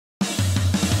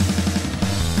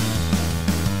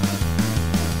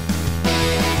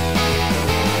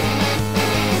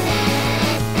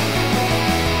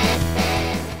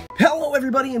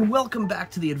everybody, and welcome back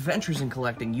to the Adventures in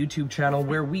Collecting YouTube channel,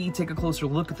 where we take a closer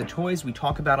look at the toys we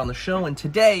talk about on the show. And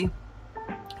today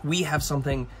we have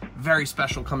something very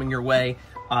special coming your way.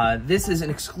 This is an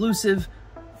exclusive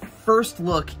first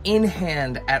look in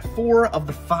hand at 4 of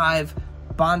the 5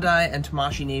 Bandai and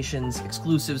Tamashii Nations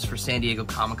exclusives for San Diego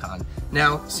Comic-Con.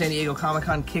 Now, San Diego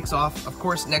Comic-Con kicks off, of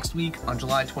course, next week on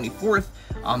July 24th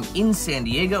in San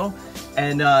Diego.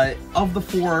 And of the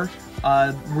 4,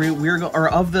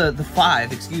 of the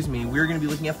 5, excuse me, we're going to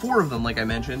be looking at 4 of them, like I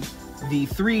mentioned. The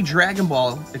 3 Dragon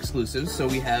Ball exclusives. So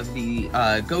we have the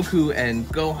Goku and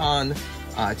Gohan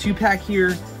 2-pack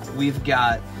here. We've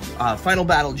got Final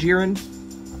Battle Jiren.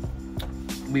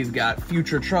 We've got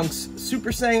Future Trunks Super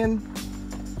Saiyan.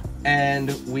 And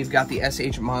we've got the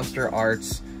SH Monster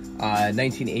Arts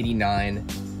 1989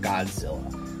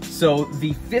 Godzilla. So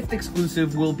the 5th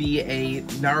exclusive will be a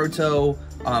Naruto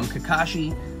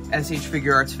Kakashi SH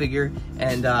Figure Arts figure,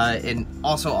 and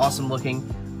also awesome looking.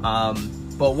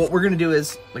 But what we're gonna do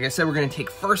is, like I said, we're gonna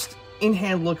take first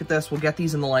in-hand look at this. We'll get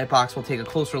these in the light box. We'll take a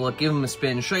closer look, give them a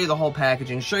spin, show you the whole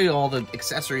packaging, show you all the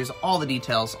accessories, all the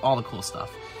details, all the cool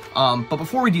stuff. But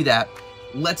before we do that,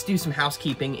 let's do some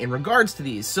housekeeping in regards to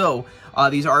these. So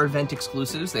these are event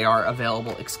exclusives. They are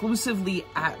available exclusively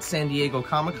at San Diego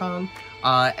Comic-Con,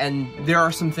 and there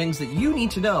are some things that you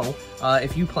need to know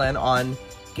if you plan on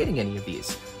getting any of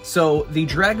these. So the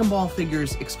Dragon Ball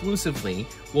figures exclusively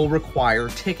will require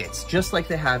tickets, just like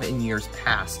they have in years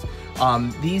past.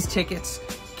 These tickets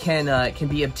can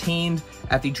be obtained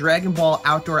at the Dragon Ball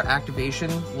Outdoor Activation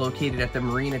located at the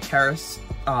Marina Terrace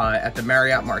at the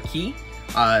Marriott Marquis.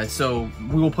 So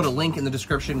we will put a link in the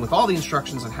description with all the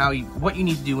instructions on what you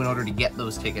need to do in order to get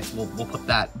those tickets. We'll put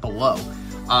that below.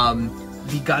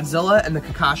 The Godzilla and the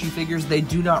Kakashi figures, they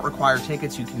do not require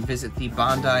tickets. You can visit the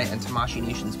Bandai and Tamashii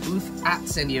Nations booth at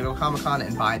San Diego Comic-Con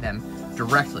and buy them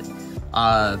directly.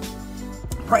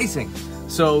 Pricing.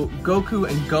 So Goku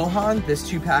and Gohan, this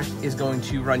 2-pack is going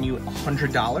to run you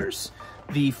 $100.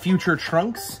 The Future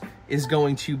Trunks is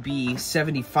going to be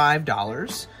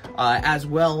 $75, as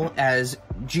well as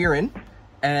Jiren,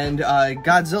 and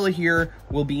Godzilla here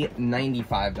will be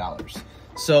 $95.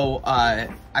 So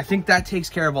I think that takes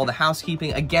care of all the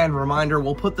housekeeping. Again, reminder,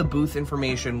 we'll put the booth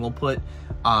information, we'll put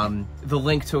the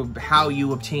link to how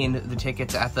you obtain the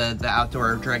tickets at the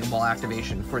outdoor Dragon Ball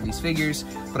activation for these figures.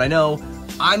 But I know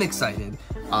I'm excited,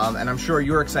 and I'm sure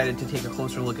you're excited to take a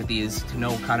closer look at these to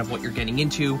know kind of what you're getting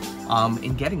into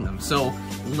in getting them. So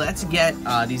let's get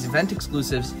these event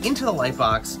exclusives into the light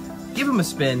box, give them a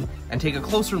spin, and take a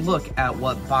closer look at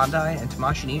what Bandai and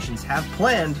Tamashii Nations have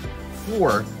planned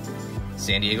for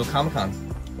San Diego Comic-Con.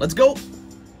 Let's go!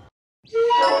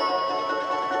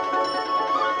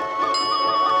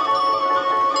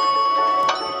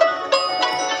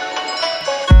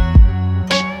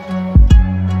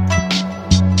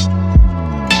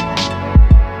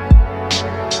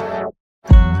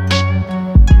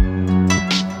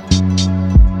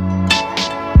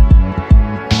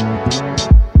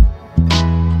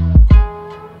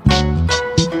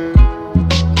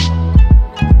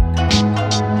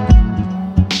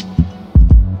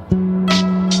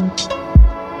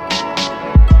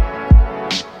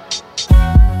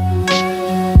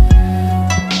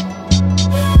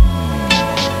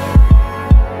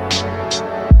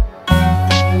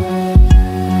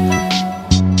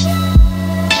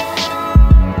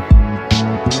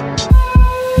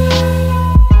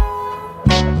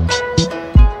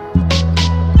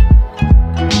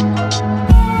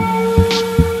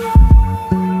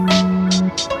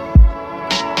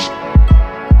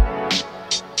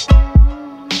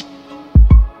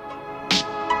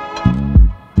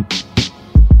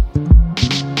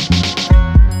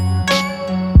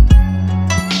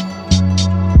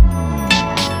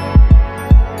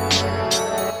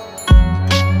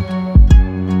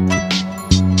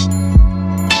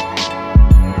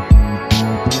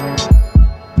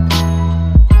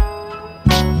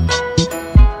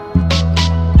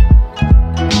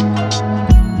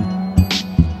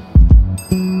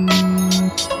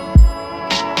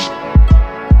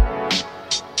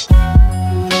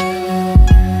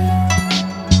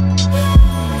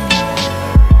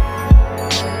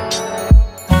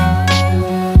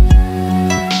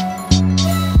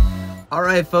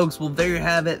 Alright folks, well there you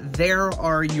have it. There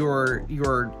are your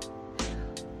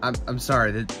I'm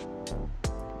sorry,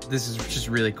 this is just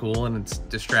really cool and it's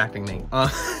distracting me.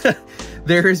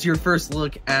 There's your first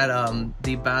look at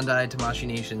the Bandai Tamashii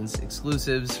Nations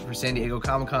exclusives for San Diego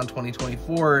Comic-Con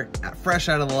 2024, fresh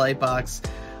out of the light box.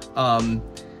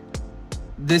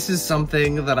 This is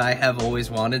something that I have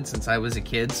always wanted since I was a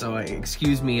kid, so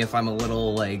excuse me if I'm a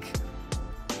little, like,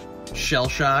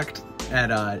 shell-shocked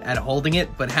at holding it,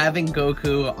 but having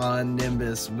Goku on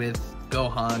Nimbus with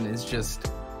Gohan is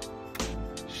just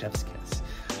chef's kiss.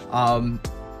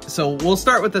 So we'll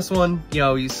start with this one. You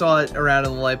know, you saw it around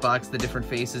in the light box, the different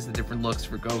faces, the different looks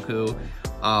for Goku,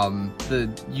 the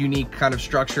unique kind of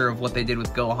structure of what they did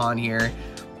with Gohan here.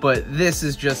 But this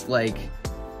is just like,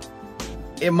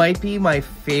 it might be my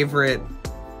favorite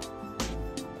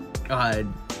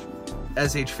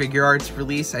SH Figure Arts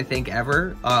release, I think,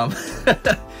 ever.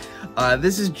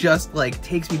 This is just like,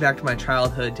 takes me back to my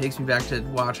childhood, takes me back to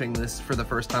watching this for the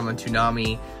first time on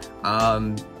Toonami.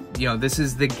 You know, this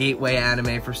is the gateway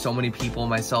anime for so many people,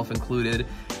 myself included,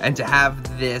 and to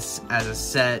have this as a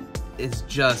set is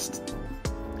just,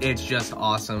 it's just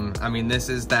awesome. I mean, this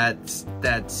is that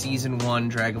season 1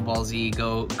 Dragon Ball Z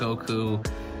Goku.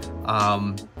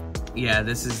 Yeah,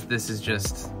 this is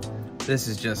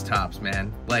just tops,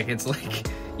 man. Like, it's like,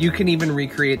 you can even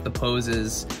recreate the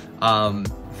poses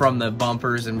from the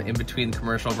bumpers and in between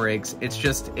commercial breaks. It's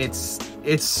just,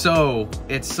 it's so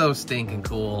stinking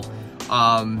cool.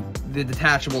 The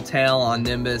detachable tail on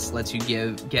Nimbus lets you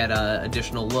get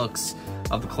additional looks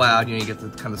of the cloud. You know, you get the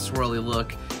kind of swirly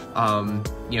look.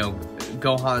 You know,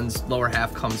 Gohan's lower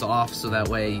half comes off, so that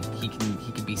way he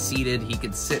can be seated. He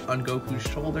can sit on Goku's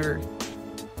shoulder.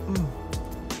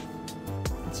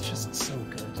 It's just so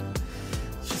good.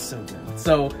 It's just so good.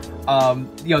 So,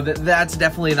 you know, that's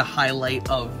definitely the highlight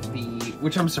of the,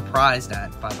 which I'm surprised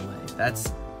at, by the way.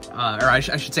 That's, or I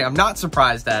should say, I'm not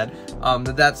surprised at,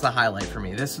 that's the highlight for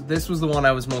me. This was the one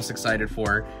I was most excited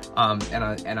for,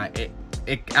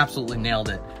 it absolutely nailed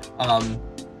it.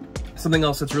 Something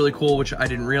else that's really cool, which I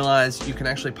didn't realize, you can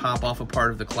actually pop off a part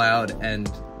of the cloud,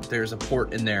 and there's a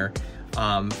port in there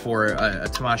for a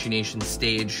Tamashii Nations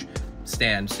stage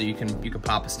stand, so you can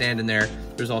pop a stand in there.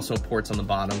 There's also ports on the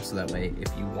bottom, so that way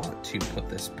if you want to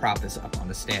prop this up on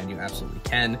the stand, you absolutely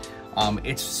can.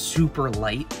 It's super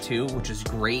light too, which is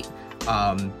great.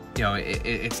 You know,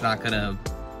 it's not gonna,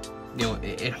 you know,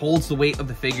 it holds the weight of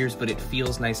the figures, but it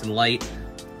feels nice and light,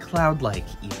 cloud-like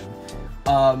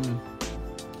even.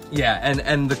 Yeah,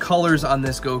 and the colors on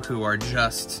this Goku are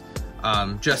just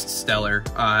stellar.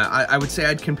 I would say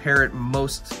I'd compare it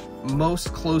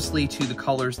most closely to the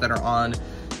colors that are on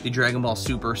the Dragon Ball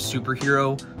Super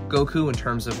Superhero Goku in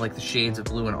terms of like the shades of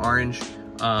blue and orange.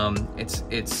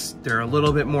 They're a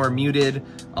little bit more muted,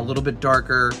 a little bit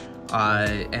darker,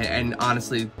 and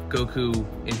honestly, Goku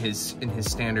in his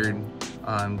standard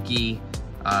gi,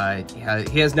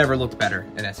 he has never looked better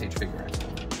in SH Figure Arts.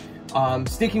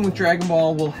 Sticking with Dragon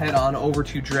Ball, we'll head on over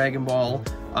to Dragon Ball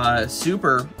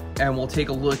Super, and we'll take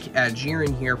a look at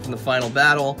Jiren here from the final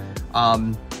battle.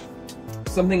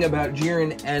 Something about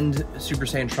Jiren and Super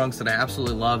Saiyan Trunks that I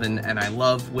absolutely love, and I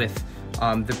love with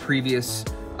the previous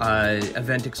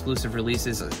event exclusive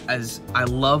releases, as I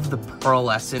love the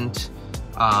pearlescent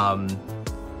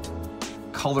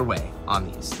colorway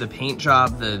on these. The paint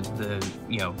job, the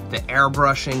you know, the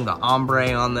airbrushing, the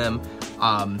ombre on them,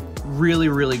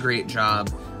 really great job.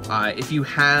 If you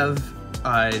have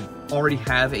already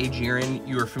have a Jiren,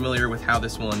 you are familiar with how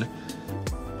this one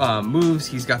moves.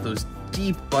 He's got those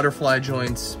deep butterfly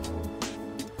joints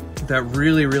that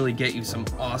really get you an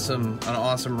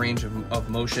awesome range of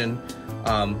motion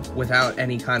without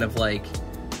any kind of, like,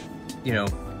 you know,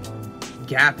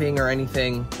 gapping or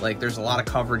anything. Like, there's a lot of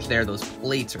coverage there. Those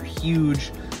plates are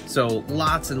huge, so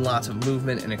lots and lots of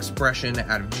movement and expression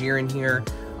out of Jiren here.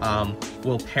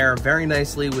 Will pair very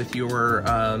nicely with your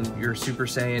Super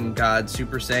Saiyan God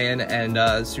Super Saiyan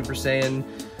and Super Saiyan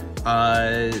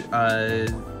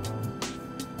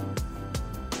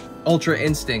Ultra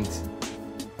Instinct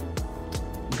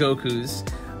Gokus.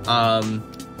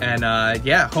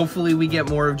 Yeah, hopefully we get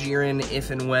more of Jiren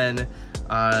if and when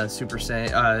Super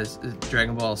Saiyan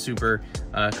Dragon Ball Super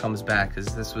comes back,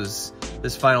 because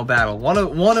this final battle,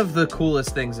 one of the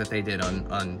coolest things that they did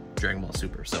on Dragon Ball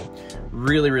Super. So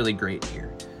really great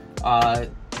here.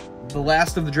 The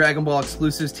last of the Dragon Ball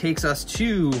exclusives takes us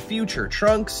to Future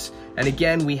Trunks, and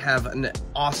again we have an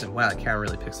awesome, wow, the camera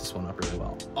really picks this one up really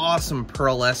well, awesome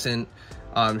pearlescent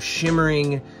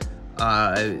shimmering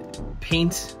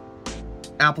paint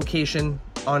application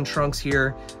on Trunks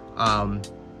here.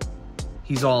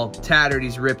 He's all tattered,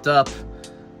 he's ripped up,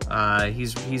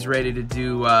 he's ready to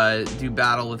do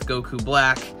battle with Goku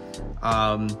Black.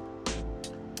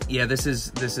 Yeah, this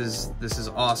is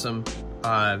awesome.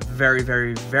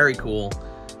 Very cool.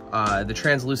 The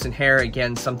translucent hair,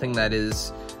 again, something that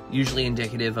is usually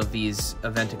indicative of these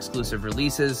event exclusive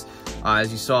releases.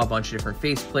 As you saw, a bunch of different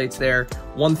face plates there.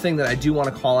 One thing that I do want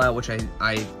to call out, which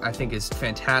I think is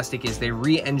fantastic, is they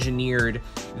re-engineered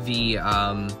the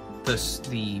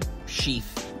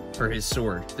sheath for his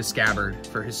sword, the scabbard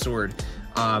for his sword.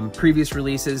 Previous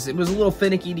releases, it was a little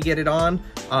finicky to get it on.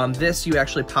 This, you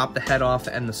actually pop the head off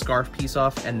and the scarf piece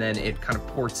off, and then it kind of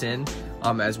ports in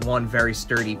as one very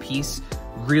sturdy piece.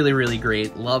 Really, really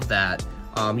great. Love that.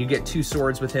 You get 2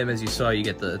 swords with him, as you saw. You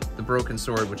get the broken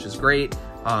sword, which is great,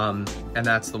 and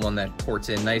that's the one that ports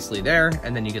in nicely there,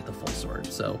 and then you get the full sword.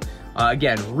 So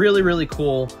again, really, really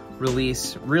cool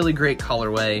release, really great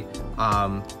colorway.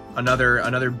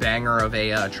 Another banger of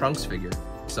a Trunks figure.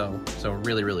 So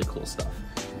really, really cool stuff.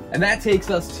 And that takes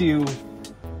us to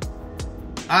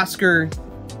Oscar-winning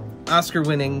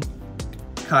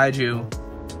Kaiju,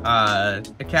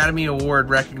 Academy Award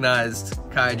recognized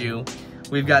Kaiju.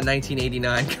 We've got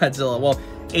 1989 Godzilla. Well,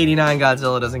 89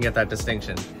 Godzilla doesn't get that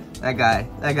distinction. That guy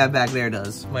back there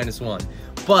does, -1.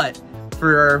 But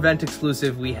for our event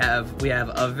exclusive, we have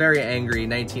a very angry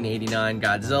 1989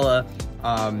 Godzilla.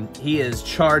 He is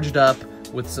charged up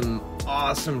with some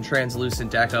awesome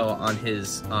translucent deco on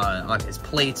his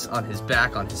plates, on his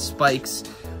back, on his spikes.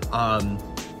 I'm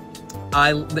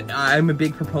a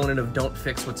big proponent of don't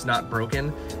fix what's not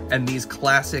broken, and these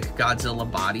classic Godzilla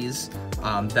bodies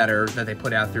that they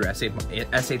put out through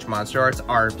SH Monster Arts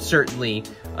are certainly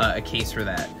a case for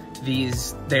that.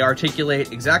 They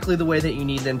articulate exactly the way that you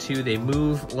need them to. They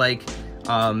move like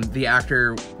the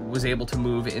actor was able to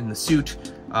move in the suit.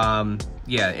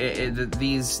 Yeah,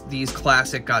 these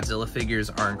classic Godzilla figures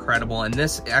are incredible, and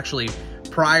this actually,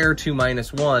 prior to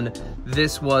 -1,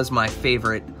 this was my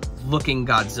favorite looking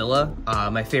Godzilla,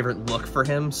 my favorite look for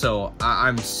him. So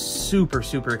I'm super,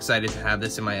 super excited to have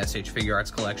this in my SH Figure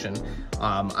Arts collection.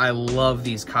 I love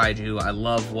these Kaiju. I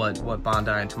love what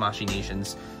Bandai and Tamashii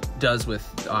Nations does with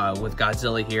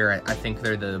Godzilla here. I think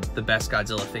they're the best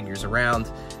Godzilla figures around,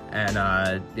 and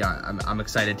yeah, I'm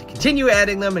excited to continue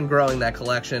adding them and growing that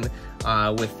collection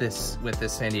with this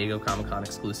San Diego Comic-Con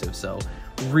exclusive. So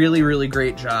really, really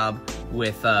great job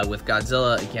with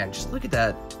Godzilla. Again, just look at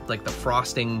that, like the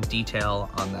frosting detail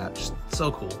on that, just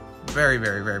so cool. Very,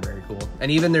 very, very, very cool.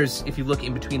 And even if you look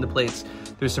in between the plates,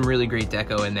 there's some really great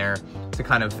deco in there to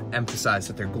kind of emphasize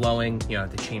that they're glowing. You know,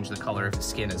 they change the color of the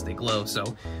skin as they glow, so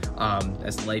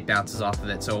as the light bounces off of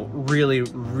it. So really,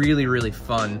 really, really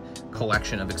fun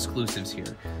collection of exclusives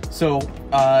here. So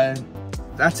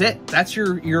that's it. That's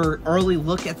your early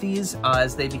look at these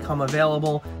as they become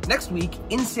available next week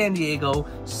in San Diego,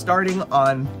 starting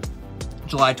on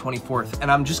July 24th.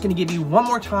 And I'm just going to give you one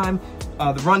more time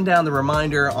the rundown, the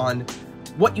reminder on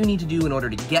what you need to do in order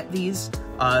to get these.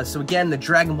 So again, the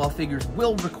Dragon Ball figures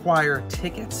will require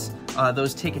tickets.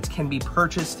 Those tickets can be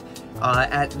purchased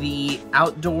at the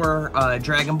outdoor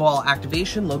Dragon Ball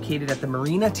activation located at the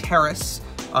Marina Terrace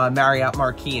Marriott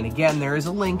Marquis. And again, there is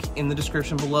a link in the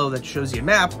description below that shows you a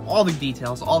map, all the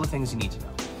details, all the things you need to know.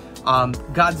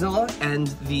 Godzilla and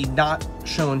the not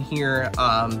shown here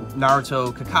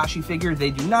Naruto Kakashi figure,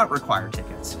 they do not require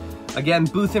tickets. Again,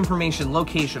 booth information,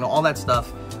 location, all that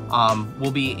stuff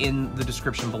will be in the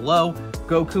description below.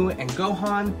 Goku and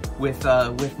Gohan with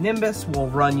Nimbus will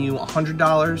run you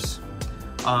 $100.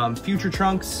 Future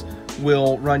Trunks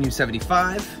will run you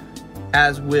 $75,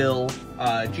 as will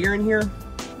Jiren here.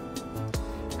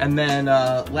 And then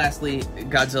lastly,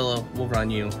 Godzilla will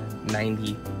run you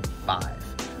 $95.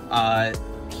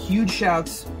 Huge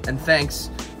shouts and thanks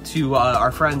to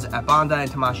our friends at Bandai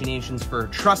and Tamashii Nations for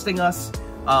trusting us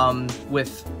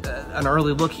with an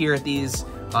early look here at these.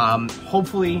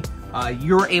 Hopefully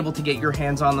you're able to get your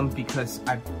hands on them, because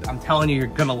I'm telling you, you're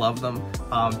gonna love them.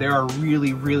 They are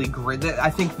really, really great.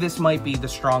 I think this might be the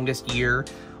strongest year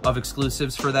of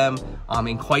exclusives for them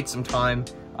in quite some time.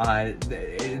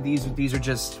 These are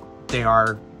just, they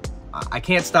are, I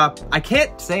can't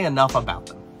say enough about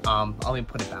them. I'll even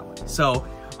put it that way. So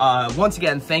once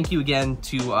again, thank you again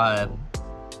to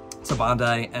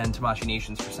Bandai and Tamashii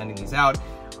Nations for sending these out.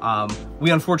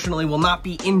 We unfortunately will not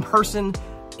be in person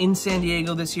in San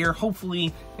Diego this year.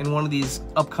 Hopefully in one of these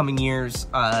upcoming years,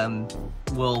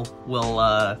 we'll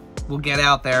get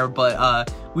out there,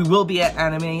 but we will be at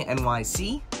Anime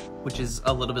NYC, which is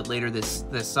a little bit later this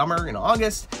summer in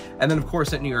August, and then of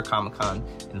course at New York Comic-Con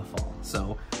in the fall.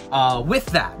 So with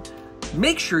that,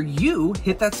 make sure you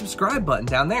hit that subscribe button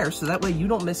down there so that way you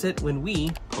don't miss it when we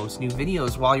post new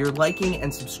videos. While you're liking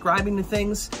and subscribing to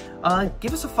things,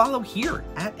 give us a follow here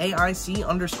at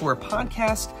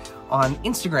AIC_podcast on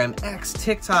Instagram, X,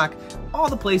 TikTok, all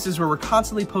the places where we're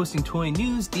constantly posting toy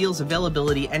news, deals,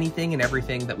 availability, anything and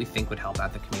everything that we think would help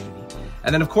out the community.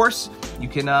 And then of course, you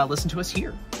can listen to us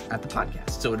here at the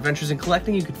podcast. So Adventures in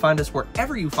Collecting, you can find us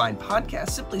wherever you find podcasts.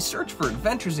 Simply search for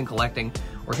Adventures in Collecting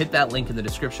or hit that link in the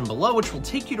description below, which will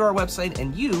take you to our website,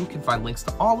 and you can find links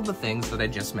to all of the things that I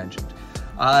just mentioned.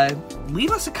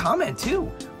 leave us a comment too.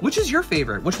 Which is your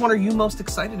favorite? Which one are you most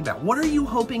excited about? What are you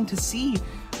hoping to see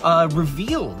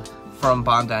revealed from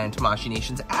Bandai and Tamashii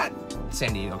Nations at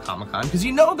San Diego Comic-Con? Because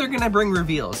you know they're going to bring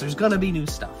reveals. There's going to be new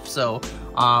stuff. So,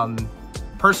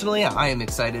 personally, I am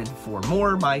excited for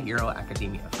more My Hero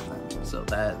Academia from them. So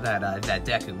that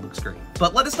Deku looks great.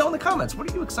 But let us know in the comments,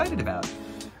 what are you excited about?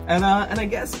 And I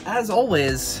guess, as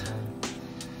always,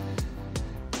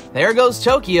 there goes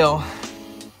Tokyo.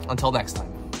 Until next time.